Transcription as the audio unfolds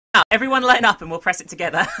up. Everyone line up and we'll press it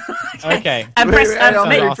together. Okay. And Wait, hang on.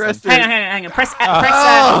 Hang on.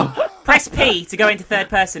 Press P to go into third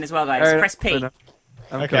person as well, guys. Right, press P.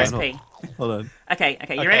 Okay. Press P. Hold on. Okay,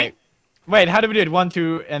 you ready? Wait, how do we do it? 1,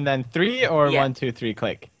 2, and then 3, or Yeah. 1, 2, 3,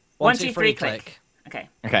 click? 1, 2, 3, click. Okay.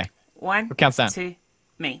 Okay. 1, Who counts down? 2,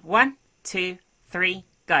 me. 1, 2, 3,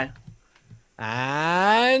 go.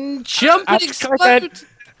 And jump and explode!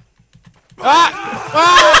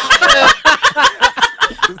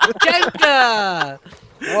 Jenga!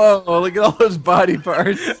 Whoa, look at all those body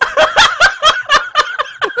parts.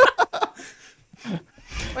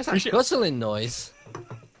 What's that guzzling noise?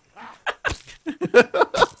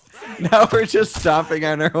 Now we're just stomping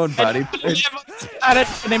on our own body parts.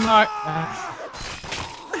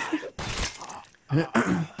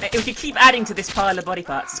 We could keep adding to this pile of body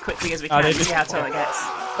parts as quickly as we can to see how tall it gets.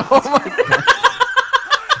 Oh my god.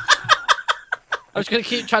 I'm just going to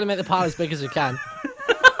keep trying to make the pile as big as we can.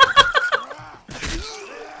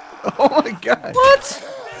 Oh my god. What?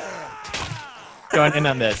 Going in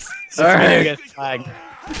on this. All right. Get flagged.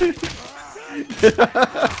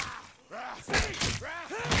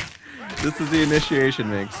 This is the initiation,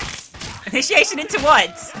 Minx. Initiation into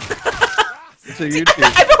what? To YouTube.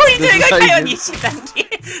 I'm already This doing is how okay you on do- YouTube, thank you.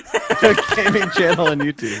 A gaming channel on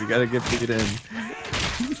YouTube. You gotta get feet in.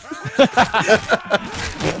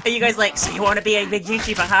 Are you guys like, so you want to be a big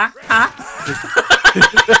YouTuber, huh? Huh?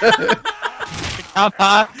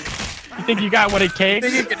 You think you got what it takes?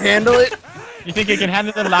 Think you can handle it? You think you can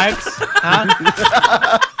handle the likes?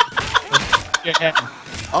 Huh? Yeah.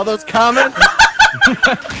 All those comments?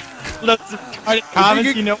 Lots of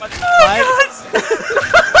comments, you know what it's like?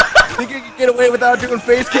 Think you can get away without doing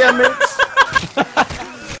face cam, Minx?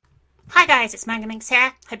 Hi guys, it's Minx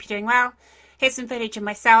here. Hope you're doing well. Here's some footage of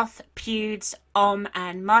myself, Pewds,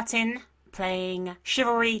 and Martin playing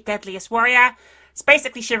Chivalry, Deadliest Warrior. It's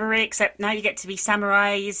basically Chivalry, except now you get to be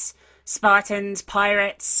samurais, Spartans,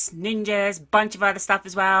 pirates, ninjas, bunch of other stuff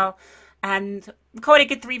as well. And recorded a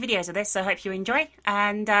good 3 videos of this, so I hope you enjoy.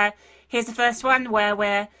 And here's the first one where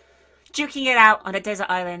we're duking it out on a desert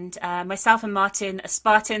island. Myself and Martin are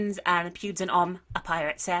Spartans, and Pewds and are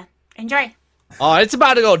pirates. Enjoy. Oh, it's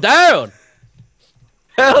about to go down!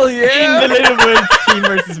 Hell In yeah! the Little Woods team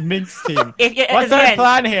versus Minx team. What's our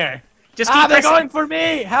plan here? Just keep they're pressing. going for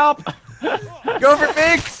me! Help! Go for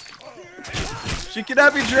Minx! She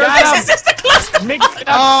cannot be This drowned! is just a cluster. Minx,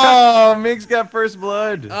 Oh, Minx got first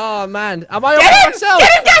blood. Oh man, am I all Get by him! myself?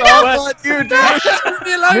 Get him! Get him! Oh, fuck you, dude! Leave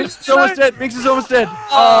me alone! Minx is almost dead. Minx is almost dead.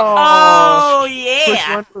 Oh, Push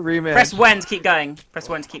yeah! one for rematch. Press 1 to keep going. Press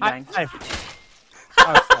 1 to keep going.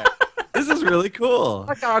 Oh, sorry. This is really cool.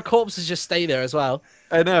 Like our corpses just stay there as well.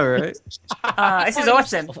 I know, right? This is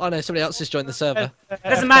awesome. Oh no, somebody else has joined the server.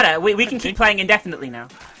 Doesn't matter. We can keep playing indefinitely now.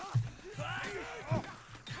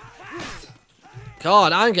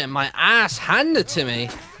 God, I'm getting my ass handed to me.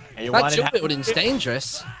 Hey, you That wanted jump half- building's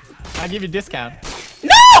dangerous. I'll give you a discount.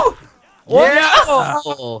 No! Yeah!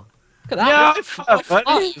 Oh, look at that. Yeah,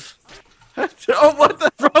 Five. Oh, what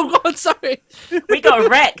the? Wrong one, sorry. We got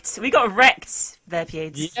wrecked. We got wrecked there,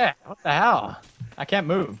 Pewds. Yeah, what the hell? I can't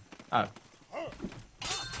move. Oh.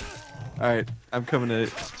 Alright, I'm coming to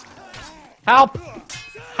it. Help!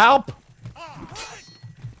 Help!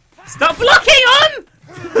 Stop blocking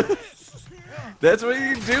on! That's what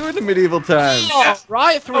you do in the medieval times. Oh,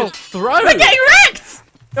 right through the throat. We're getting wrecked!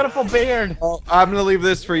 Beautiful beard! Oh, I'm gonna leave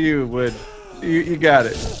this for you, Wood. You got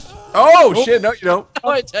it. Oh, shit, no you don't. No,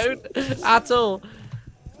 I don't at all.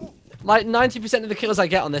 Like 90% of the kills I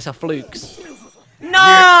get on this are flukes.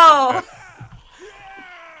 No!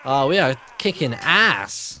 Oh, we are kicking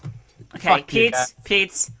ass. Okay, Fuck you,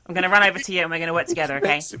 Pewds, I'm gonna run over to you and we're gonna work together,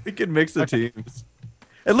 okay? We can mix the teams.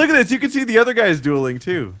 And look at this, you can see the other guys dueling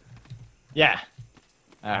too. Yeah.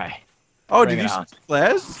 Alright. Oh, Bring did it you on. see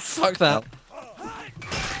class? Fuck that.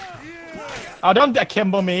 Oh, don't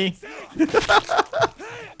akimbo me.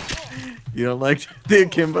 You don't like the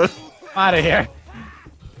akimbo? Out of here.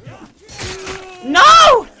 No!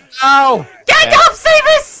 Ow! Gandalf, save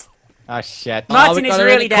us! Oh, shit. Martin we is got her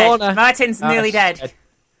in really the dead. corner. Martin's Oh, nearly dead. shit.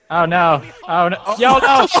 Oh, no. Oh, no. Yo,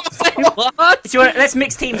 no! What? Do you want, let's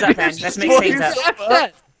mix teams up then. Let's mix teams up.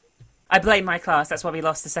 What? I blame my class. That's why we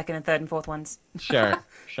lost the second and third and fourth ones. Sure,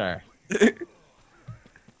 sure.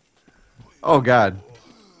 Oh god.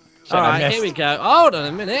 Shit, I Alright, missed. here we go. Hold on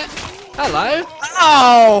a minute. Hello.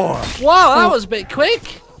 Oh! Wow, that was a bit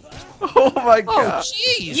quick. Oh my Oh, god.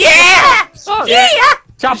 jeez. Yeah! Oh, Yeah!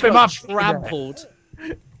 Chop him up! Trampled.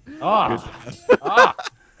 Oh. Oh.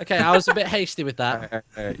 Okay, I was a bit hasty with that.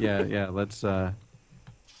 Alright, yeah, let's Alright.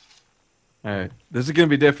 This is gonna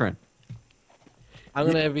be different. I'm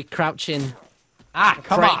gonna be crouching Ah,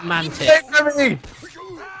 come Great on. mantis. Wait for me!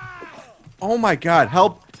 Oh my god,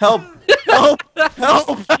 help, help, help, help!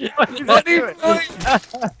 What are you doing?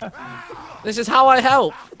 This is how I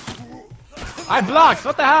help. I blocked.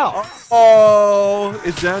 What the hell? Oh,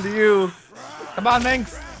 it's down to you. Come on,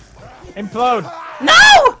 Minx. Implode. No!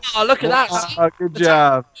 Oh, look at that. Oh, good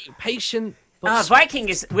job. Patient. Ah, Viking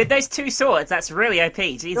is with those 2 swords. That's really OP.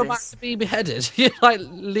 You're about Jesus. to be beheaded. You're like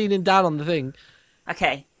leaning down on the thing.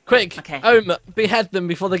 Okay. Quick, Okay. behead them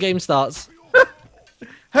before the game starts.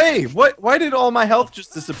 Hey, what? Why did all my health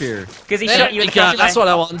just disappear? Because he There shot you we in the go, crossbow. that's what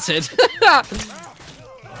I wanted.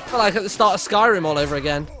 Felt like at the start of Skyrim all over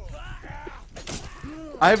again.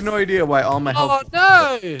 I have no idea why all my Oh health.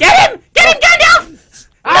 no! Get him! Get him, Gandalf!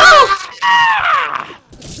 No!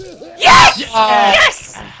 Yes!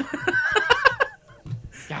 Yes!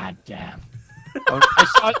 God damn. Oh,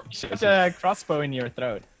 I shot a crossbow in your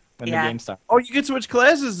throat when Yeah. the game started. oh, you can switch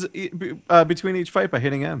classes between each fight by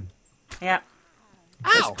hitting M. Yeah.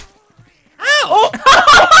 Ow! Ow!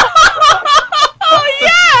 Oh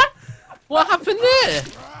yeah! What happened there?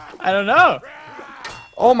 I don't know.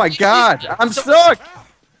 Oh my god, I'm stuck!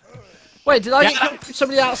 Wait, did I get Yeah. killed from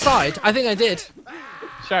somebody outside? I think I did.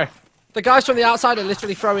 Sure. The guys from the outside are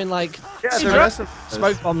literally throwing like Yeah, the rest of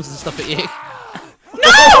smoke bombs and stuff at you.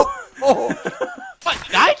 No! Oh, What?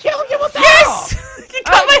 Did I kill you? What the Yes! hell? You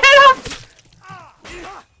cut my head off!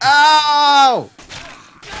 ow!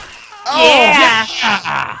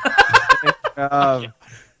 Yeah! Um,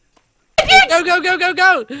 Go, go, go, go,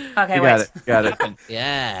 go! Okay, you wait. got it. Got it.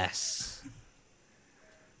 Yes.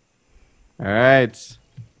 All right.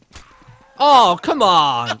 Oh, come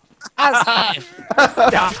on! As if.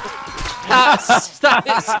 That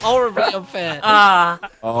is horribly unfair. Ah.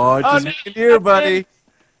 Oh, just no. me and you, buddy.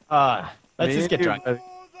 Let's Me just and get you, drunk. buddy.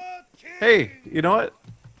 Hey, you know what?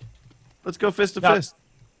 Let's go fist to No. fist.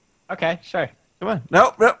 Okay, sure. Come on.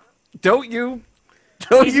 No, no. Don't you.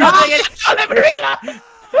 Don't He's you. not doing it.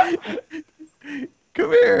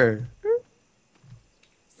 Come here.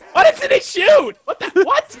 What did it shoot? What the?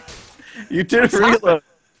 What? You didn't reload.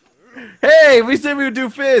 Hey, we said we would do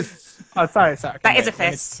fists. Oh, sorry. That is a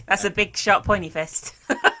fist. That's a big, sharp, pointy fist.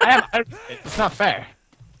 It's not fair.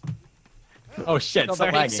 Oh shit! Got So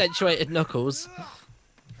the laggy. accentuated knuckles.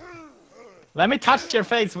 Let me touch your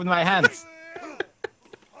face with my hands.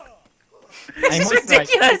 This is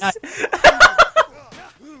ridiculous.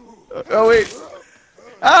 Oh, wait.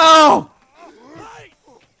 Ow!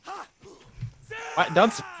 What?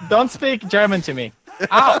 Don't speak German to me.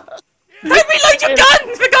 Ow! Don't reload your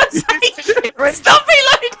gun, for God's sake! Stop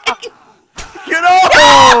reloading! Get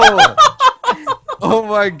off! Oh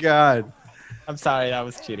my god. I'm sorry, that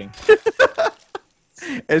was cheating.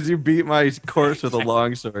 As you beat my corpse with a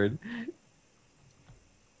longsword.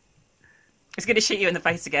 It's gonna shoot you in the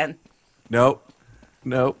face again. Nope.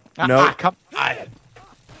 Nope. Ah, Nope. come on.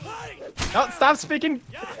 No, stop speaking.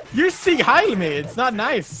 You see heil me. It's not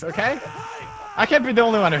nice, okay? I can't be the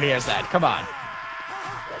only one who hears that. Come on.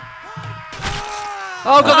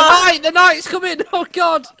 Oh god, the knight's coming! Oh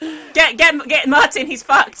god! Get Martin, he's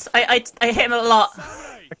fucked. I hit him a lot.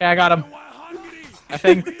 Okay, I got him. I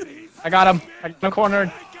think I got him. I got him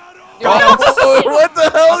cornered. Oh, what the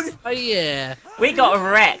hell? Oh yeah. We got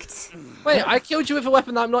wrecked. Wait, I killed you with a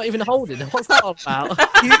weapon that I'm not even holding. What's that all about?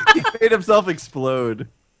 He made himself explode.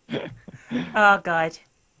 Oh god.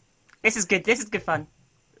 This is good. This is good fun.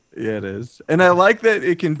 Yeah, it is. And I like that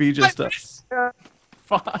it can be just us.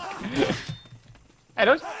 Fuck. Hey,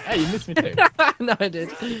 don't. Hey, you missed me too. No, I did.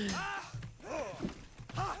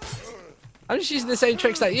 I'm just using the same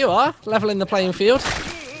tricks that you are, leveling the playing field.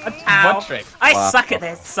 Ow. What trick? I Wow. suck at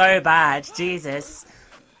this so bad. Jesus.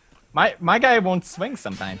 My guy won't swing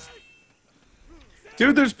sometimes.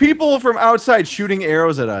 Dude, there's people from outside shooting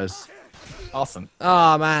arrows at us. Awesome.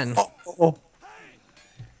 Oh man. Oh.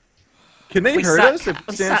 Can they We hurt suck. us if we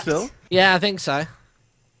We stand sucked. still? Yeah, I think so.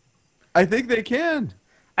 I think they can.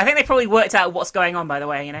 I think they probably worked out what's going on, by the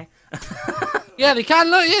way, you know? Yeah, they can.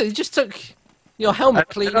 Look, yeah, they just took your helmet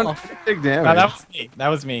I clean don't off. take No, damage. that was me. That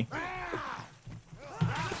was me.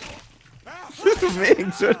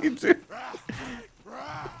 Minx, what do you do?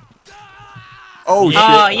 Oh,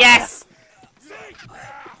 Oh, shit. yes!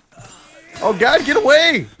 Oh, God, get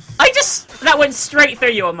away! That went straight through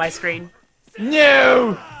you on my screen.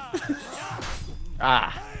 No.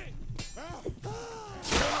 Ah.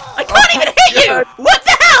 I can't even hit you! What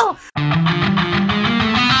the hell?